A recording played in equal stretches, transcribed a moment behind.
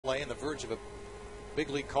play, on the verge of a big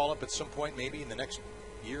league call-up at some point, maybe in the next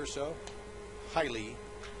year or so? Highly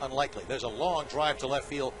unlikely. There's a long drive to left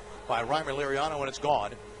field by Rymer Liriano, and it's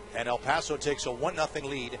gone. And El Paso takes a 1-0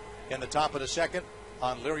 lead in the top of the second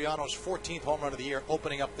on Liriano's 14th home run of the year,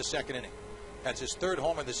 opening up the second inning. That's his third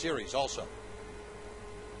homer of the series also.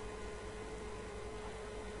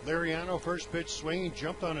 Liriano, first pitch swinging,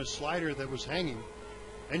 jumped on a slider that was hanging.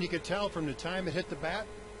 And you could tell from the time it hit the bat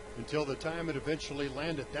until the time it eventually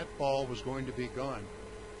landed, that ball was going to be gone.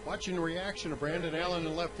 Watching the reaction of Brandon Allen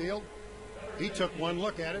in left field, he took one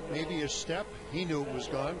look at it, maybe a step. He knew it was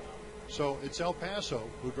gone. So it's El Paso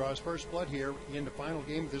who draws first blood here in the final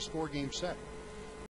game of this 4-game set.